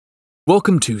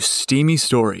Welcome to Steamy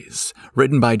Stories,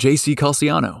 written by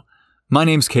CALCIANO. My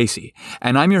name's Casey,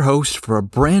 and I'm your host for a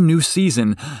brand new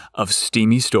season of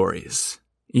Steamy Stories.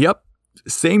 Yep,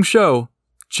 same show,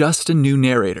 just a new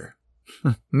narrator.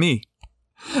 Me.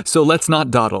 So let's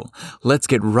not dawdle. Let's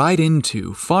get right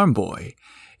into Farmboy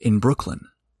in Brooklyn.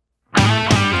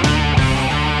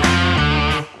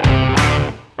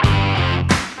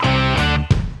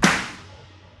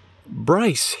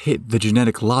 Bryce hit the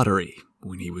genetic lottery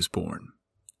when he was born.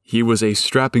 He was a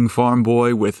strapping farm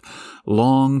boy with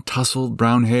long, tousled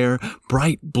brown hair,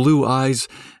 bright blue eyes,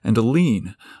 and a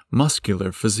lean,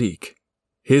 muscular physique.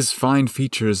 His fine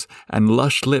features and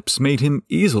lush lips made him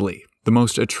easily the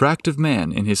most attractive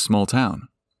man in his small town.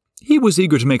 He was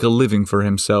eager to make a living for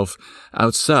himself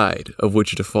outside of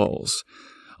Wichita Falls.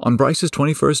 On Bryce's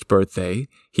 21st birthday,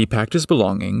 he packed his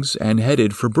belongings and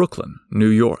headed for Brooklyn, New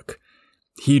York.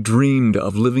 He dreamed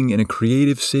of living in a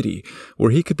creative city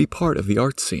where he could be part of the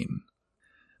art scene.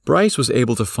 Bryce was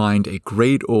able to find a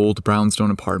great old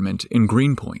brownstone apartment in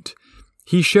Greenpoint.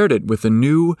 He shared it with a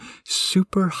new,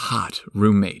 super hot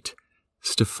roommate,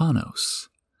 Stefanos.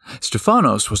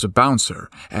 Stefanos was a bouncer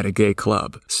at a gay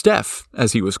club. Steph,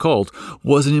 as he was called,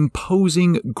 was an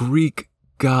imposing Greek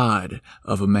god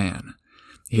of a man.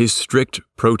 His strict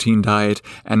protein diet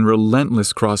and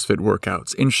relentless CrossFit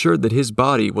workouts ensured that his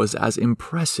body was as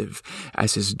impressive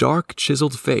as his dark,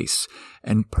 chiseled face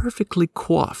and perfectly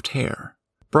coiffed hair.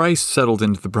 Bryce settled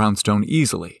into the brownstone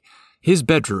easily. His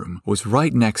bedroom was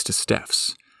right next to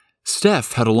Steph's.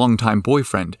 Steph had a longtime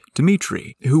boyfriend,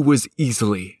 Dimitri, who was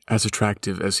easily as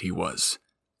attractive as he was.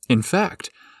 In fact,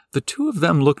 the two of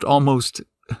them looked almost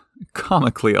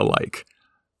comically alike.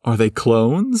 Are they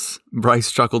clones?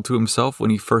 Bryce chuckled to himself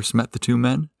when he first met the two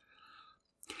men.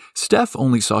 Steph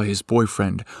only saw his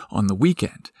boyfriend on the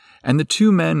weekend, and the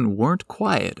two men weren't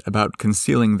quiet about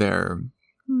concealing their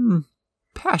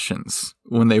passions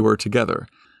when they were together.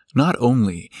 Not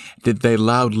only did they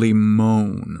loudly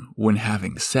moan when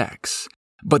having sex,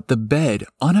 but the bed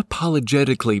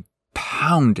unapologetically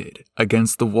pounded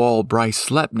against the wall Bryce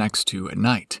slept next to at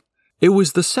night. It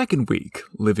was the second week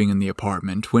living in the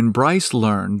apartment when Bryce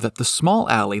learned that the small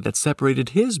alley that separated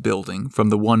his building from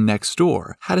the one next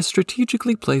door had a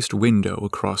strategically placed window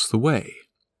across the way.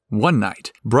 One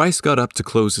night, Bryce got up to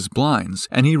close his blinds,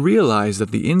 and he realized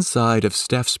that the inside of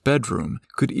Steph's bedroom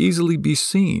could easily be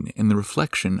seen in the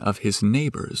reflection of his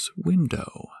neighbor's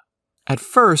window. At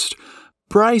first,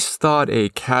 Bryce thought a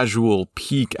casual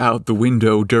peek out the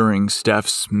window during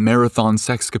Steph's marathon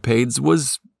sexcapades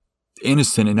was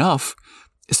innocent enough.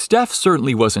 Steph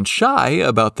certainly wasn't shy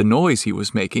about the noise he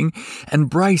was making, and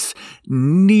Bryce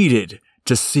needed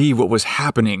to see what was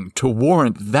happening to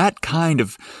warrant that kind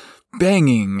of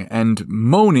banging and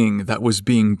moaning that was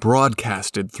being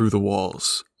broadcasted through the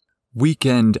walls.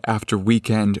 Weekend after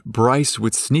weekend, Bryce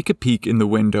would sneak a peek in the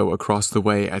window across the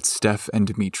way at Steph and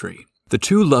Dimitri. The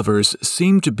two lovers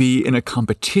seemed to be in a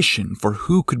competition for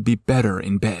who could be better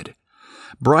in bed.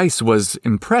 Bryce was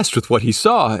impressed with what he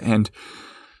saw, and,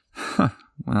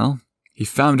 he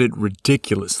found it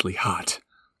ridiculously hot.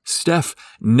 Steph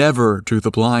never drew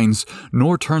the blinds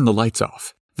nor turned the lights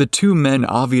off. The two men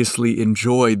obviously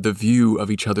enjoyed the view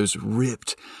of each other's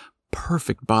ripped,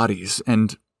 perfect bodies,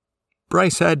 and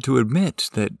Bryce had to admit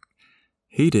that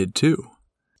he did too.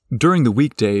 During the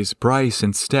weekdays, Bryce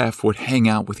and Steph would hang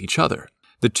out with each other.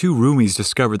 The two roomies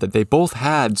discovered that they both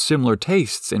had similar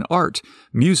tastes in art,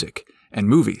 music, and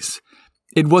movies.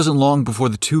 It wasn't long before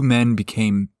the two men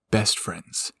became best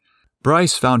friends.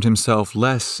 Bryce found himself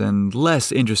less and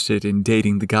less interested in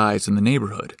dating the guys in the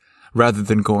neighborhood. Rather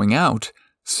than going out,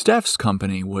 Steph's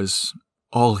company was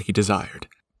all he desired.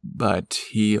 But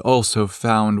he also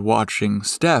found watching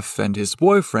Steph and his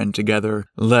boyfriend together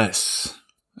less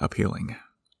appealing.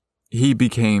 He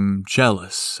became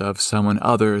jealous of someone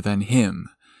other than him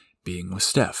being with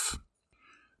Steph.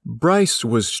 Bryce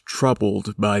was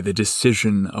troubled by the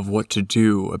decision of what to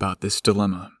do about this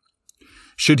dilemma.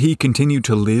 Should he continue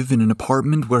to live in an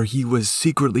apartment where he was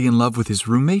secretly in love with his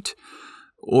roommate?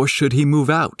 Or should he move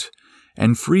out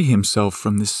and free himself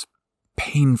from this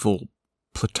painful,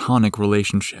 platonic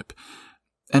relationship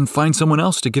and find someone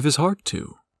else to give his heart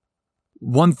to?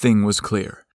 One thing was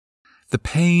clear. The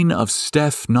pain of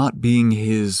Steph not being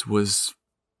his was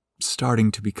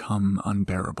starting to become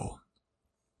unbearable.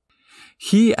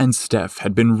 He and Steph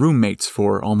had been roommates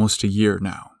for almost a year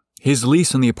now. His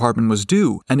lease on the apartment was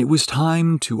due, and it was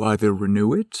time to either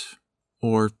renew it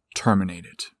or terminate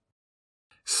it.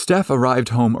 Steph arrived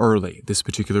home early this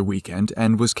particular weekend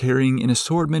and was carrying an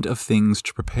assortment of things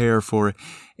to prepare for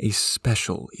a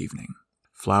special evening.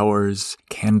 Flowers,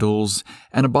 candles,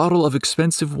 and a bottle of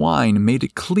expensive wine made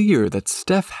it clear that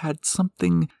Steph had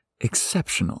something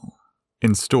exceptional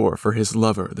in store for his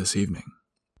lover this evening.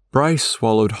 Bryce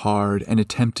swallowed hard and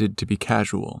attempted to be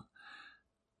casual.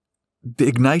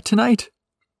 "Big night tonight?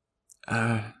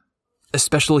 A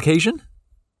special occasion?"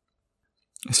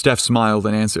 Steph smiled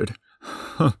and answered,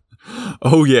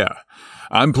 "Oh yeah,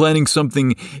 I'm planning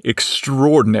something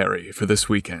extraordinary for this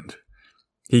weekend."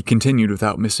 He continued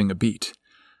without missing a beat.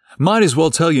 "Might as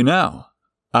well tell you now.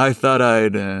 I thought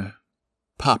I'd,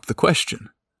 pop the question."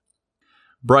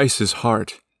 Bryce's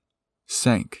heart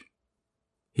sank.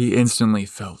 He instantly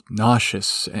felt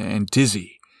nauseous and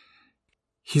dizzy.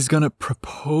 He's gonna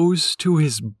propose to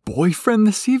his boyfriend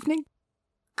this evening?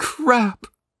 Crap!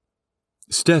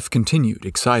 Steph continued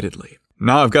excitedly.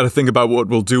 "Now I've got to think about what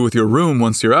we'll do with your room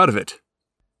once you're out of it."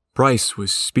 Bryce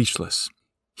was speechless.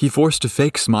 He forced a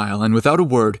fake smile and without a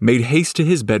word made haste to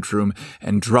his bedroom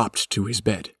and dropped to his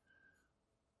bed.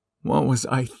 What was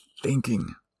I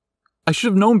thinking? I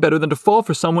should have known better than to fall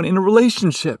for someone in a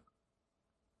relationship.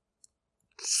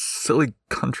 Silly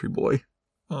country boy.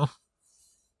 Oh.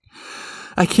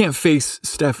 I can't face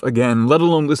Steph again, let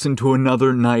alone listen to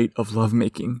another night of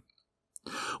lovemaking.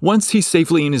 Once he's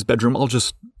safely in his bedroom, I'll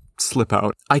just slip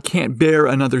out. I can't bear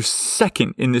another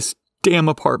second in this damn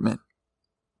apartment.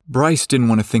 Bryce didn't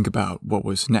want to think about what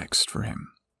was next for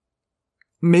him.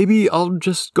 Maybe I'll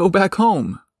just go back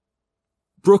home.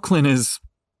 Brooklyn is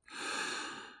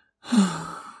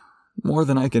more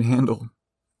than I can handle.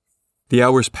 The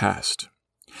hours passed.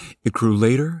 It grew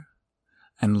later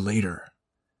and later.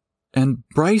 And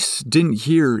Bryce didn't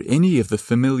hear any of the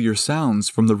familiar sounds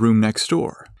from the room next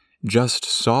door. Just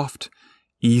soft,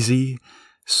 easy,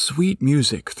 sweet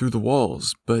music through the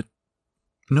walls, but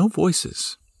no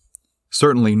voices.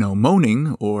 Certainly no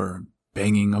moaning or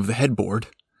banging of the headboard.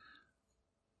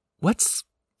 What's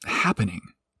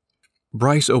happening?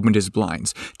 Bryce opened his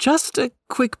blinds. Just a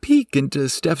quick peek into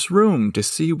Steph's room to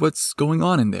see what's going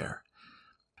on in there.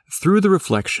 Through the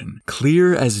reflection,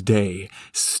 clear as day,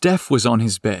 Steph was on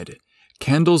his bed,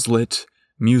 candles lit,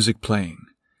 music playing.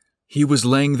 He was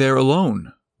laying there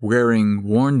alone, wearing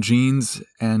worn jeans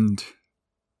and...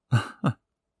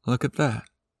 look at that.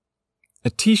 A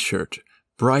t-shirt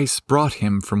Bryce brought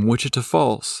him from Wichita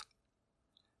Falls.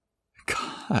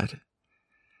 God,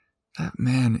 that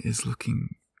man is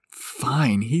looking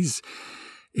fine. He's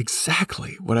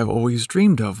exactly what I've always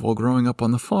dreamed of while growing up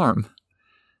on the farm.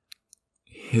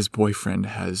 His boyfriend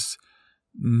has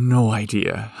no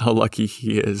idea how lucky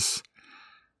he is.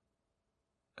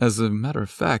 As a matter of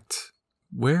fact,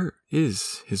 where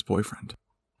is his boyfriend?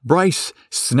 Bryce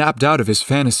snapped out of his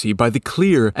fantasy by the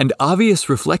clear and obvious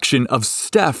reflection of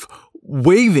Steph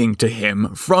waving to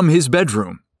him from his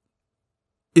bedroom.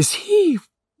 Is he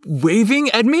waving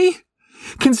at me?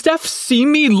 Can Steph see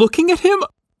me looking at him?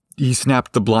 He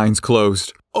snapped the blinds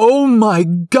closed. Oh my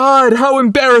God, how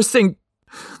embarrassing!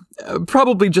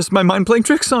 Probably just my mind playing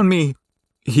tricks on me.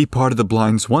 He parted the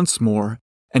blinds once more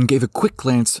and gave a quick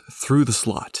glance through the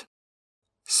slot.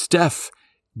 Steph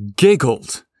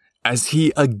giggled as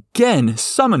he again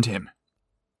summoned him.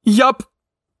 Yup.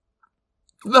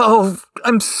 Oh,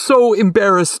 I'm so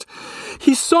embarrassed.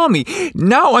 He saw me.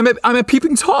 Now I'm a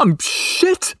peeping Tom.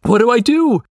 Shit, what do I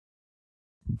do?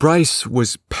 Bryce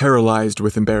was paralyzed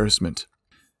with embarrassment.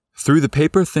 Through the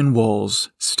paper-thin walls,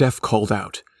 Steph called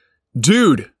out,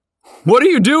 "Dude, what are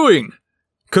you doing?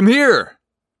 Come here."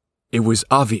 It was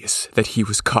obvious that he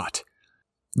was caught.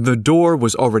 The door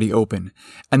was already open,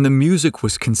 and the music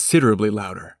was considerably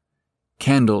louder.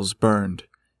 Candles burned.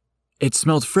 It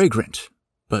smelled fragrant,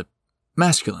 but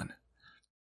masculine.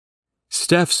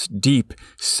 Steph's deep,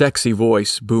 sexy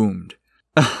voice boomed.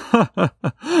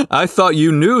 I thought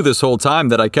you knew this whole time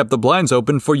that I kept the blinds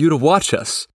open for you to watch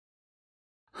us.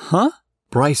 Huh?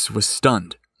 Bryce was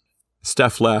stunned.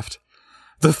 Steph laughed.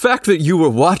 The fact that you were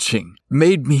watching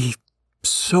made me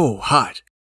so hot.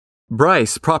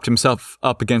 Bryce propped himself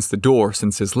up against the door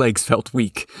since his legs felt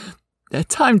weak.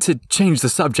 Time to change the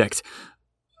subject.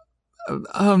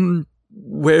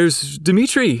 Where's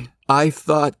Dimitri? I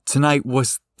thought tonight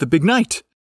was the big night.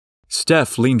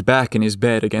 Steph leaned back in his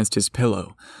bed against his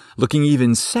pillow, looking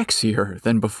even sexier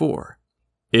than before.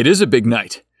 It is a big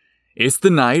night. It's the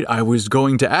night I was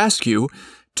going to ask you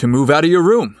to move out of your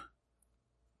room.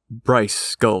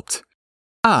 Bryce gulped.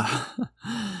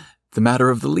 The matter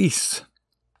of the lease.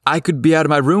 I could be out of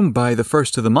my room by the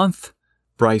 1st of the month,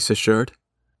 Bryce assured.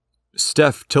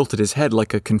 Steph tilted his head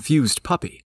like a confused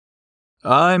puppy.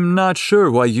 I'm not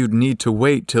sure why you'd need to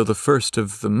wait till the 1st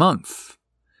of the month.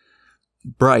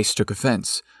 Bryce took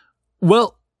offense.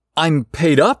 Well, I'm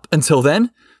paid up until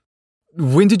then.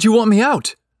 When did you want me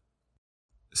out?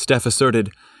 Steph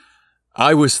asserted,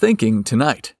 "I was thinking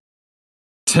tonight."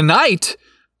 "Tonight?"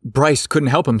 Bryce couldn't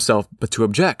help himself but to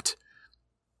object.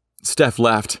 Steph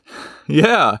laughed.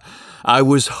 "Yeah, I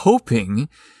was hoping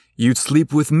you'd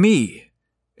sleep with me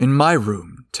in my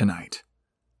room tonight.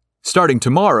 Starting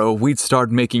tomorrow, we'd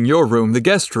start making your room the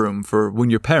guest room for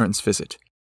when your parents visit."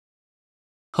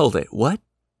 Hold it, what?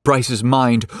 Bryce's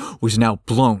mind was now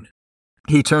blown.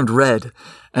 He turned red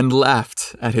and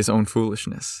laughed at his own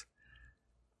foolishness.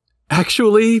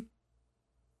 "Actually,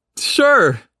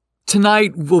 sure.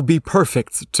 Tonight will be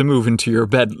perfect to move into your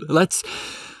bed. Let's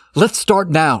start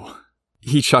now."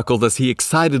 He chuckled as he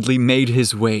excitedly made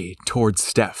his way towards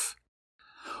Steph.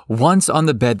 Once on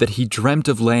the bed that he dreamt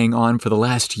of laying on for the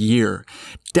last year,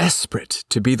 desperate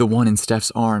to be the one in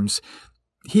Steph's arms,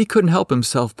 he couldn't help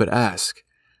himself but ask,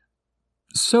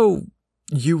 "So,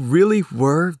 you really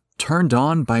were turned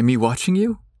on by me watching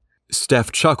you?"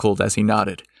 Steph chuckled as he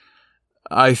nodded.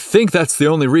 "I think that's the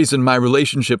only reason my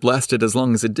relationship lasted as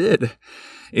long as it did,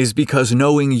 is because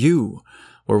knowing you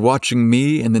were watching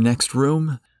me in the next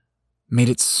room made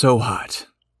it so hot."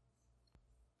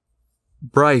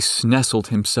 Bryce nestled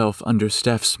himself under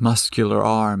Steph's muscular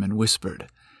arm and whispered,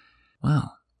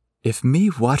 "Well, if me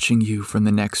watching you from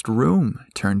the next room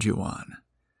turned you on,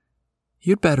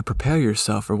 you'd better prepare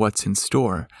yourself for what's in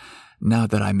store now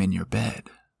that I'm in your bed."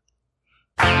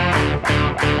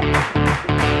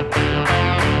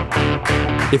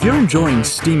 If you're enjoying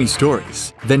steamy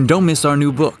stories, then don't miss our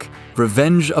new book,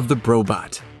 Revenge of the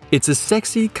Brobot. It's a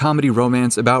sexy comedy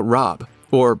romance about Rob,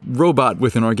 or Robot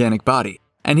with an Organic Body,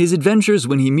 and his adventures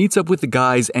when he meets up with the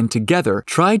guys and together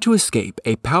try to escape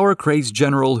a power-crazed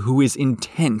general who is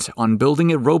intent on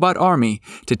building a robot army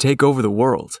to take over the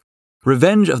world.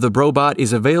 Revenge of the Brobot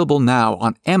is available now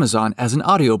on Amazon as an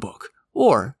audiobook,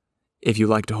 or if you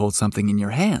like to hold something in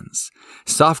your hands,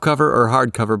 softcover or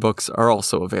hardcover books are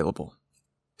also available.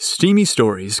 Steamy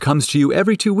Stories comes to you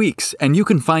every 2 weeks, and you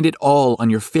can find it all on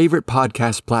your favorite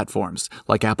podcast platforms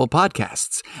like Apple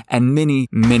Podcasts and many,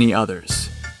 many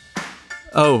others.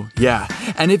 Oh, yeah,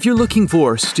 and if you're looking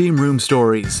for Steam Room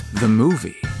Stories, the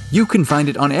movie, you can find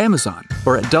it on Amazon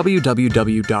or at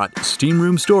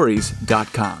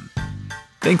www.steamroomstories.com.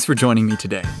 Thanks for joining me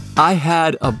today. I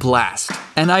had a blast,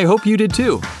 and I hope you did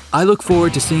too. I look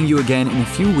forward to seeing you again in a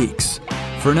few weeks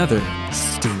for another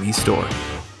steamy story.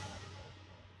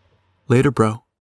 Later, bro.